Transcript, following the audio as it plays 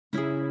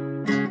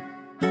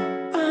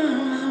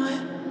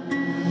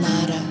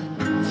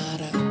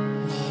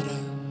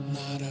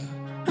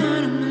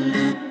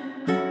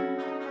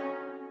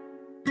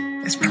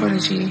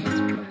Prodigy.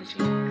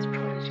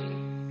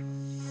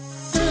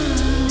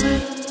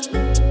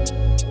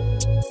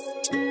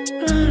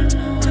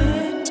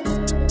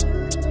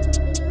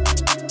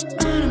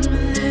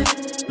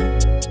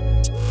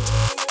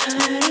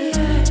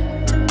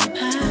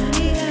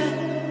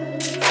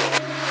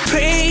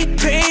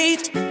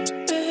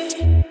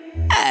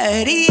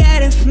 Already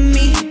had it for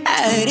me,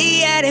 already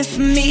had it for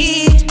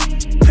me.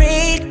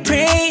 Prayed,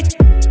 prayed.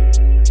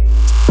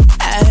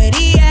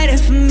 Already had it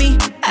for me,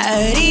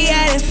 already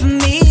had it for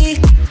me.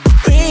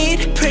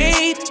 Prayed,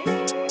 prayed.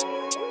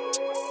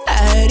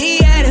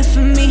 Already had it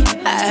for me,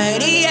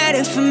 already had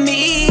it for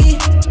me.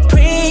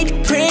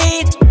 Prayed,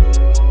 prayed.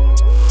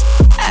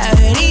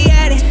 Already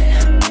had it,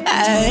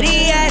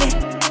 already had it.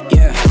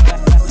 Yeah,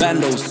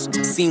 bandos.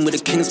 Seen with the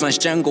Kingsman's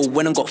Django.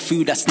 When I got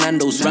food, that's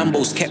Nando's.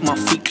 Rambos, kept my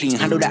feet clean.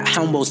 Handle that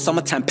handball.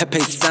 Summertime,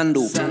 Pepe's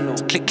sandal.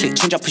 Click, click,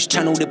 change up his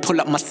channel. They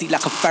pull up my seat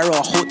like a pharaoh.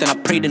 I hope then I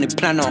prayed and they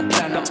plan out.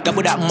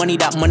 Double that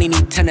money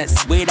need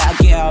tenants. Way that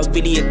I get, I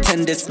really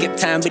attend this. Skip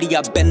time, really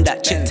I bend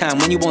that. Check time,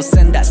 when you won't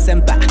send that,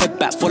 send back. Head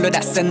back, follow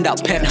that, send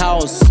out.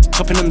 Penthouse,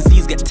 chopping them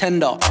Z's, get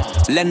tender.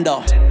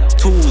 Lender,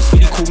 tools,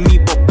 really call me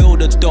but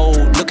build a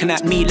dough. Looking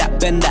at me like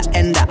bend that,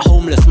 end that.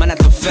 Homeless, man, I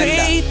can fend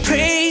that.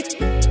 Prayed.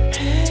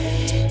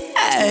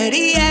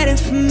 Already had it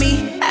for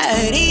me,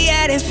 already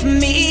had it for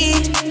me.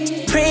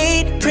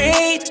 Prayed,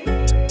 prayed.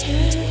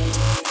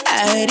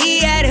 Already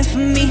had it for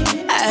me,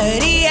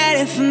 already had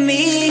it for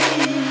me.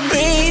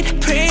 Prayed,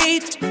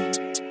 prayed.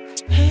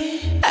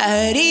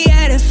 Already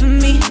had it for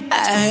me,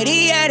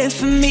 already had it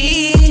for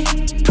me.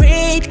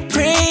 Prayed,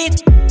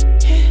 prayed.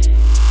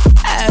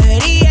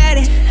 Already had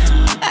it,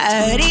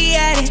 already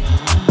had it.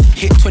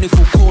 Hit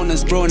 24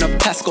 corners, bro in a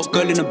pass, got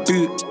girl in a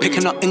boot.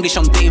 Picking up English,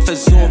 I'm dating for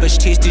Zorvish.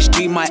 Chase this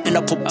dream, might end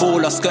up a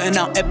baller. Skirting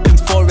out Epping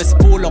Forest,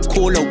 baller,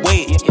 call her,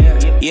 wait.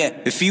 Yeah,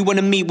 if you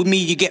wanna meet with me,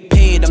 you get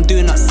paid. I'm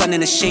doing that sun in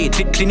the shade,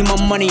 cleaning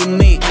my money and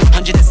mate.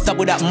 100x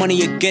double that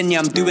money again, yeah,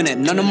 I'm doing it.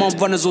 None of my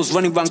runners was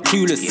running round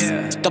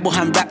clueless. Double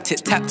hand wrapped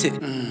it, tapped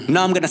it.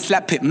 Now I'm gonna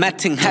slap it,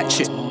 matting,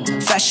 hatchet.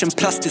 Fashion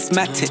plus this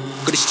matic.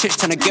 Got this church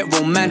trying to get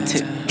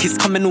romantic. Kids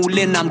coming all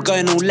in, I'm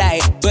going all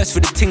light. Burst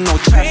through the ting, no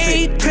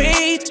traffic.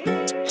 Prayed.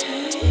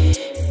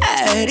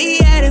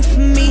 Already had it for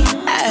me,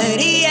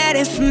 already had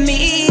it for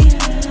me.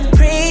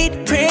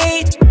 Prayed,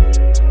 prayed.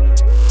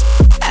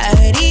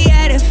 Already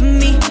had it for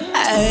me,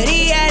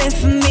 already had it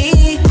for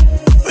me.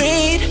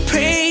 Prayed,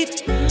 prayed.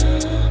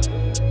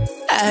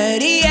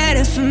 Already had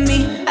it for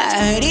me,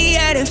 already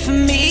had it for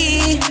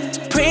me.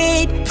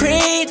 Prayed,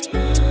 prayed.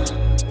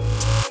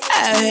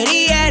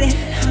 Already had it,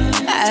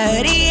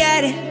 already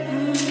had it.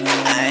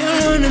 I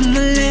don't wanna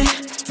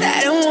molest,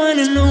 I don't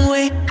wanna no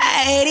way.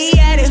 I already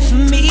had it for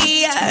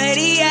me, I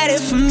already had it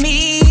for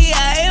me.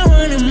 I don't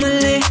wanna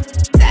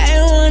molest, I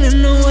don't wanna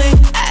no way.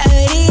 I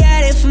already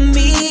had it for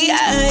me, I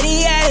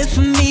already had it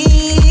for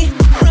me.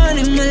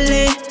 Running my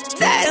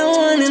list, I don't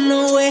wanna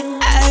no way.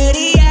 I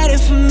already had it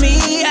for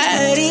me, I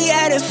already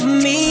had it for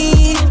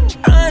me.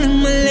 Running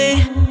my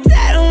list,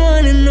 I don't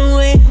wanna no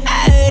way. I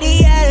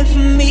already had it for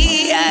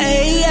me, I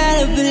already had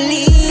to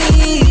believe.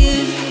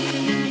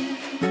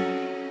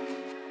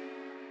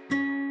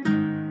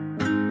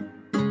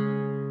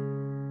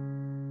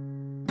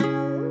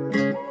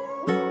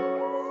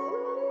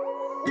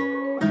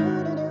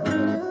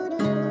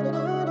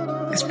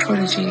 It's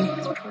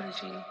Prodigy.